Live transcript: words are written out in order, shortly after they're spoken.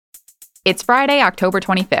It's Friday, October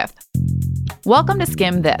 25th. Welcome to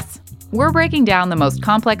Skim This. We're breaking down the most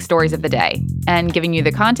complex stories of the day and giving you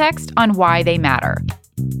the context on why they matter.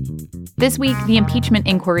 This week, the impeachment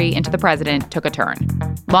inquiry into the president took a turn.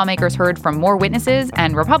 Lawmakers heard from more witnesses,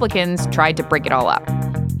 and Republicans tried to break it all up.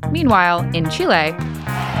 Meanwhile, in Chile,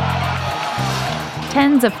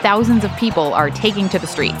 tens of thousands of people are taking to the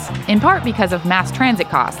streets, in part because of mass transit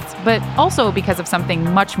costs, but also because of something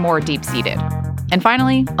much more deep-seated. And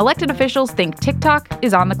finally, elected officials think TikTok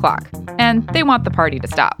is on the clock, and they want the party to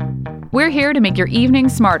stop. We're here to make your evening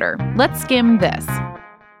smarter. Let's skim this.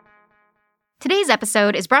 Today's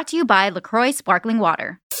episode is brought to you by LaCroix Sparkling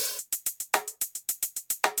Water.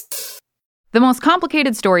 The most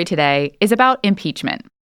complicated story today is about impeachment.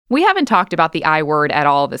 We haven't talked about the I word at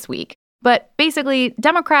all this week, but basically,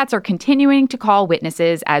 Democrats are continuing to call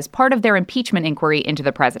witnesses as part of their impeachment inquiry into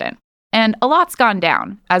the president. And a lot's gone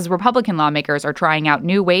down as Republican lawmakers are trying out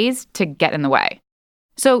new ways to get in the way.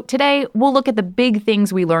 So today, we'll look at the big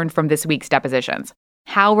things we learned from this week's depositions,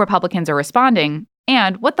 how Republicans are responding,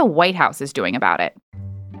 and what the White House is doing about it.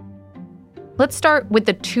 Let's start with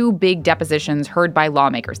the two big depositions heard by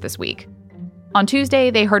lawmakers this week. On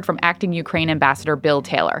Tuesday, they heard from acting Ukraine Ambassador Bill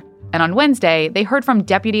Taylor. And on Wednesday, they heard from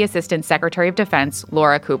Deputy Assistant Secretary of Defense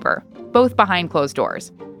Laura Cooper, both behind closed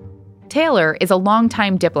doors. Taylor is a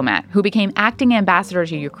longtime diplomat who became acting ambassador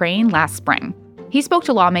to Ukraine last spring. He spoke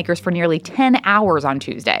to lawmakers for nearly 10 hours on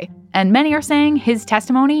Tuesday, and many are saying his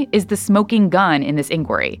testimony is the smoking gun in this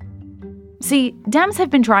inquiry. See, Dems have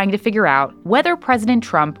been trying to figure out whether President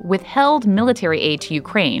Trump withheld military aid to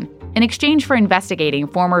Ukraine in exchange for investigating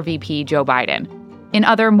former VP Joe Biden. In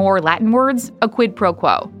other, more Latin words, a quid pro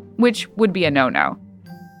quo, which would be a no-no.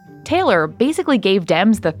 Taylor basically gave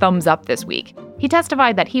Dems the thumbs up this week. He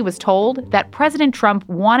testified that he was told that President Trump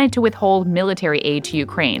wanted to withhold military aid to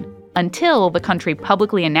Ukraine until the country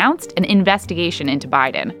publicly announced an investigation into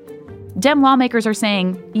Biden. Dem lawmakers are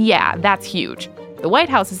saying, yeah, that's huge. The White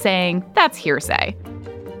House is saying, that's hearsay.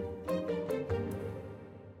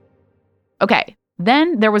 Okay,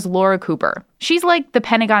 then there was Laura Cooper. She's like the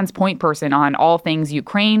Pentagon's point person on all things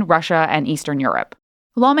Ukraine, Russia, and Eastern Europe.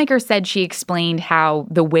 Lawmakers said she explained how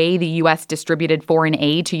the way the U.S. distributed foreign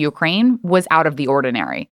aid to Ukraine was out of the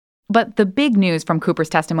ordinary. But the big news from Cooper's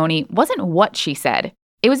testimony wasn't what she said.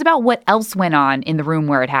 It was about what else went on in the room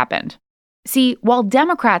where it happened. See, while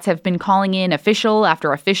Democrats have been calling in official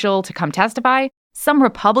after official to come testify, some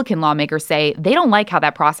Republican lawmakers say they don't like how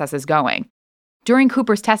that process is going. During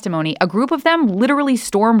Cooper's testimony, a group of them literally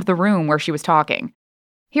stormed the room where she was talking.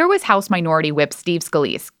 Here was House Minority Whip Steve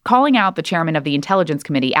Scalise calling out the chairman of the Intelligence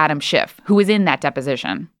Committee, Adam Schiff, who was in that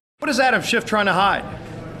deposition. What is Adam Schiff trying to hide?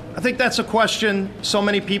 I think that's a question so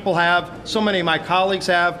many people have, so many of my colleagues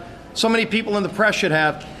have, so many people in the press should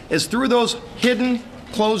have, is through those hidden,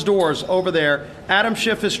 closed doors over there, Adam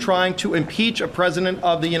Schiff is trying to impeach a president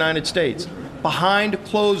of the United States behind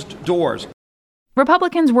closed doors.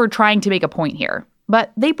 Republicans were trying to make a point here,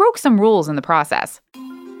 but they broke some rules in the process.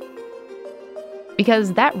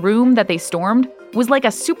 Because that room that they stormed was like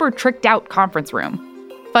a super tricked-out conference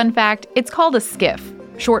room. Fun fact, it's called a SCIF,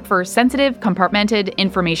 short for Sensitive Compartmented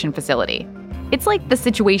Information Facility. It's like the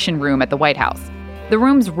Situation Room at the White House. The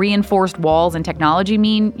room's reinforced walls and technology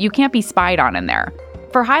mean you can't be spied on in there.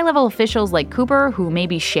 For high-level officials like Cooper, who may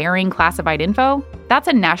be sharing classified info, that's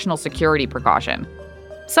a national security precaution.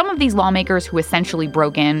 Some of these lawmakers who essentially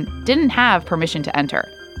broke in didn't have permission to enter.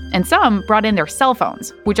 And some brought in their cell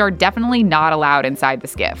phones, which are definitely not allowed inside the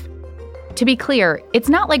SCIF. To be clear, it's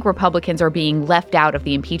not like Republicans are being left out of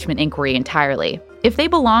the impeachment inquiry entirely. If they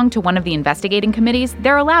belong to one of the investigating committees,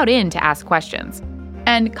 they're allowed in to ask questions.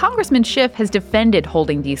 And Congressman Schiff has defended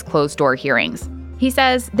holding these closed-door hearings. He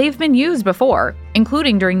says they've been used before,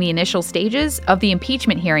 including during the initial stages of the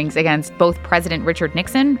impeachment hearings against both President Richard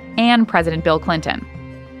Nixon and President Bill Clinton.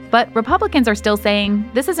 But Republicans are still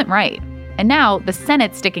saying this isn't right. And now the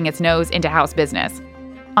Senate's sticking its nose into House business.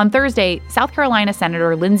 On Thursday, South Carolina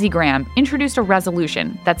Senator Lindsey Graham introduced a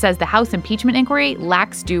resolution that says the House impeachment inquiry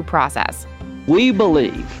lacks due process. We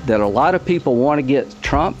believe that a lot of people want to get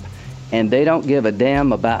Trump, and they don't give a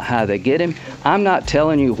damn about how they get him. I'm not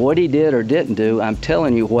telling you what he did or didn't do. I'm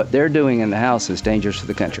telling you what they're doing in the House is dangerous to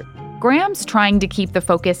the country. Graham's trying to keep the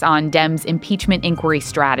focus on Dems' impeachment inquiry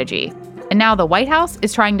strategy. And now the White House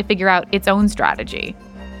is trying to figure out its own strategy.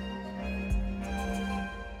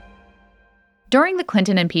 During the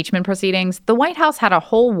Clinton impeachment proceedings, the White House had a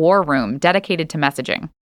whole war room dedicated to messaging.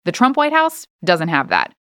 The Trump White House doesn't have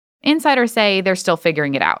that. Insiders say they're still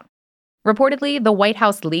figuring it out. Reportedly, the White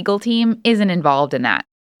House legal team isn't involved in that.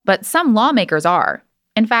 But some lawmakers are.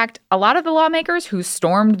 In fact, a lot of the lawmakers who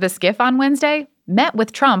stormed the SCIF on Wednesday, met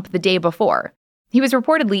with Trump the day before. He was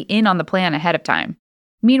reportedly in on the plan ahead of time.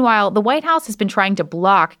 Meanwhile, the White House has been trying to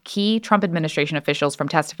block key Trump administration officials from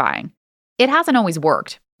testifying. It hasn't always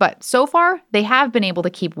worked, but so far, they have been able to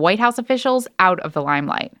keep White House officials out of the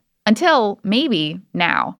limelight. Until, maybe,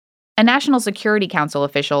 now. A National Security Council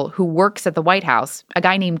official who works at the White House, a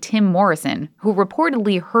guy named Tim Morrison, who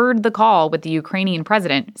reportedly heard the call with the Ukrainian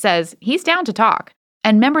president, says he's down to talk.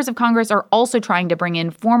 And members of Congress are also trying to bring in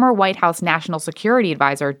former White House National Security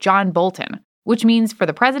Advisor John Bolton, which means for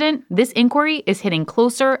the president, this inquiry is hitting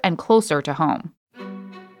closer and closer to home.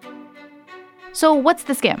 So what's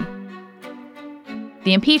the skim?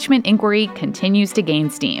 The impeachment inquiry continues to gain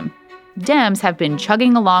steam. Dems have been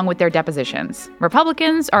chugging along with their depositions.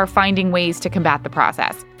 Republicans are finding ways to combat the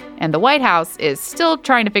process. And the White House is still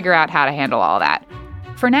trying to figure out how to handle all that.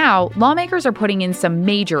 For now, lawmakers are putting in some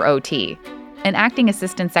major OT. An acting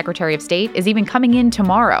assistant secretary of state is even coming in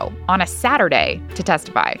tomorrow, on a Saturday, to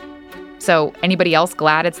testify. So, anybody else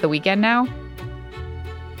glad it's the weekend now?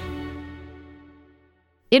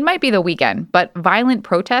 It might be the weekend, but violent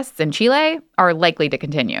protests in Chile are likely to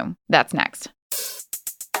continue. That's next.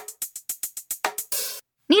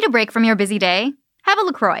 Need a break from your busy day? Have a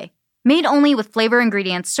LaCroix. Made only with flavor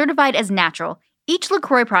ingredients certified as natural, each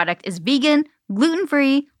LaCroix product is vegan,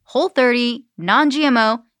 gluten-free, Whole30,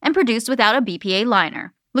 non-GMO, and produced without a BPA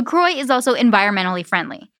liner. LaCroix is also environmentally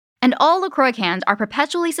friendly, and all LaCroix cans are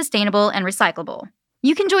perpetually sustainable and recyclable.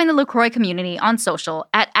 You can join the LaCroix community on social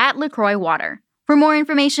at @LaCroix Water. For more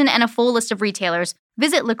information and a full list of retailers,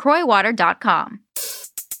 visit lacroixwater.com.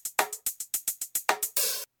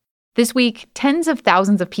 This week, tens of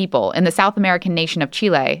thousands of people in the South American nation of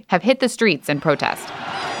Chile have hit the streets in protest.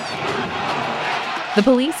 The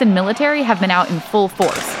police and military have been out in full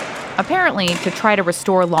force, apparently to try to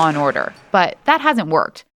restore law and order, but that hasn't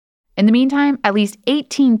worked. In the meantime, at least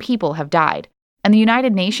 18 people have died, and the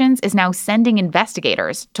United Nations is now sending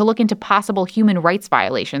investigators to look into possible human rights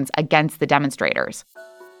violations against the demonstrators.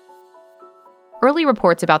 Early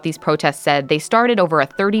reports about these protests said they started over a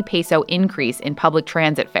 30 peso increase in public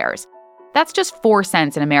transit fares. That's just 4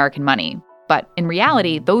 cents in American money. But in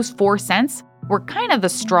reality, those 4 cents were kind of the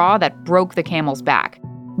straw that broke the camel's back.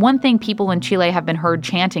 One thing people in Chile have been heard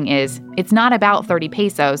chanting is, it's not about 30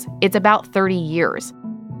 pesos, it's about 30 years.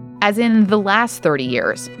 As in the last 30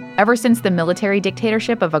 years, ever since the military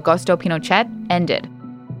dictatorship of Augusto Pinochet ended.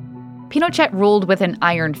 Pinochet ruled with an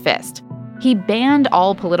iron fist. He banned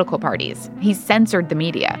all political parties. He censored the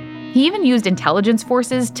media. He even used intelligence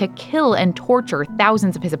forces to kill and torture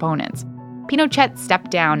thousands of his opponents. Pinochet stepped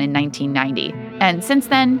down in 1990, and since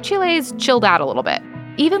then, Chile's chilled out a little bit.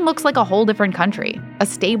 Even looks like a whole different country, a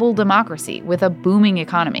stable democracy with a booming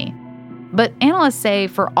economy. But analysts say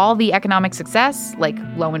for all the economic success, like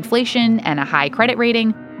low inflation and a high credit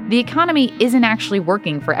rating, the economy isn't actually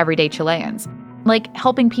working for everyday Chileans, like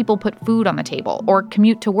helping people put food on the table or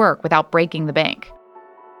commute to work without breaking the bank.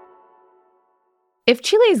 If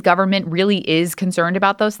Chile's government really is concerned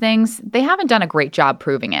about those things, they haven't done a great job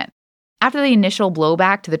proving it. After the initial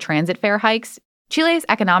blowback to the transit fare hikes, Chile's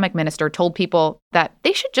economic minister told people that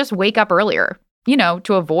they should just wake up earlier,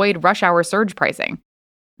 to avoid rush hour surge pricing.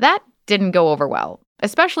 That didn't go over well,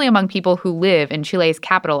 especially among people who live in Chile's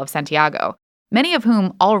capital of Santiago, many of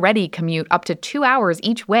whom already commute up to 2 hours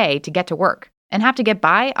each way to get to work and have to get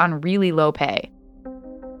by on really low pay.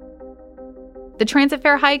 The transit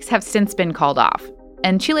fare hikes have since been called off,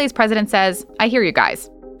 and Chile's president says, I hear you guys.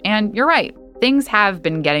 And you're right, things have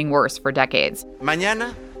been getting worse for decades.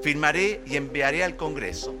 Mañana firmaré y enviaré al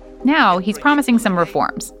Congreso. Now he's promising some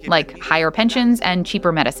reforms, like higher pensions and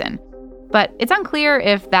cheaper medicine. But it's unclear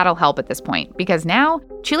if that'll help at this point, because now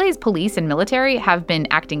Chile's police and military have been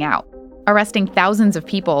acting out, arresting thousands of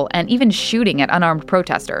people and even shooting at unarmed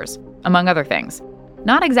protesters, among other things.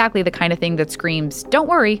 Not exactly the kind of thing that screams, don't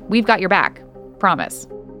worry, we've got your back. Promise.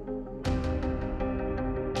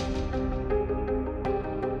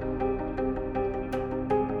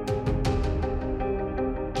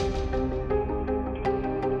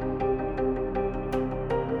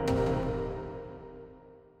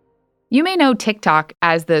 You may know TikTok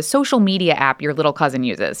as the social media app your little cousin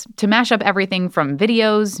uses to mash up everything from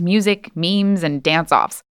videos, music, memes, and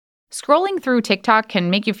dance-offs. Scrolling through TikTok can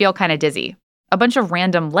make you feel kind of dizzy. A bunch of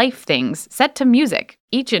random life things set to music,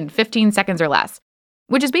 each in 15 seconds or less,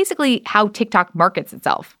 which is basically how TikTok markets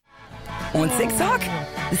itself. On TikTok,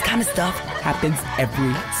 this kind of stuff happens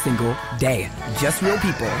every single day. Just real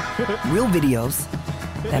people, real videos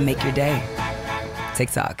that make your day.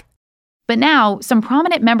 TikTok. But now, some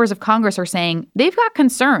prominent members of Congress are saying they've got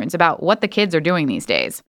concerns about what the kids are doing these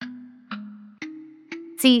days.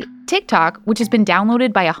 See, TikTok, which has been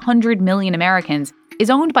downloaded by 100 million Americans,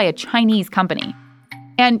 is owned by a Chinese company.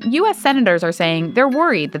 And U.S. senators are saying they're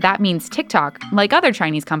worried that that means TikTok, like other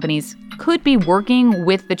Chinese companies, could be working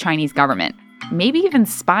with the Chinese government, maybe even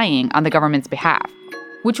spying on the government's behalf,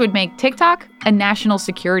 which would make TikTok a national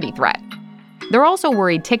security threat. They're also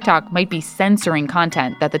worried TikTok might be censoring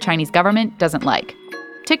content that the Chinese government doesn't like.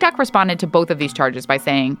 TikTok responded to both of these charges by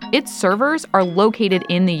saying its servers are located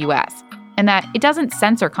in the U.S. and that it doesn't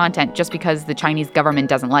censor content just because the Chinese government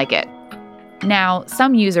doesn't like it. Now,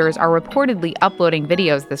 some users are reportedly uploading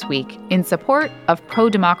videos this week in support of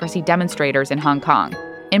pro-democracy demonstrators in Hong Kong,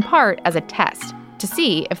 in part as a test to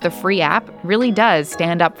see if the free app really does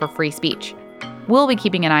stand up for free speech. We'll be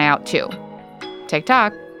keeping an eye out too.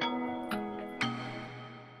 TikTok.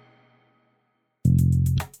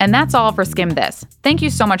 And that's all for Skim This. Thank you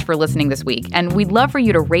so much for listening this week, and we'd love for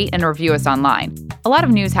you to rate and review us online. A lot of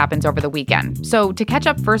news happens over the weekend, so to catch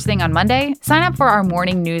up first thing on Monday, sign up for our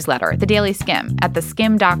morning newsletter, The Daily Skim, at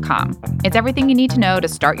theskim.com. It's everything you need to know to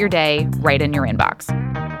start your day right in your inbox.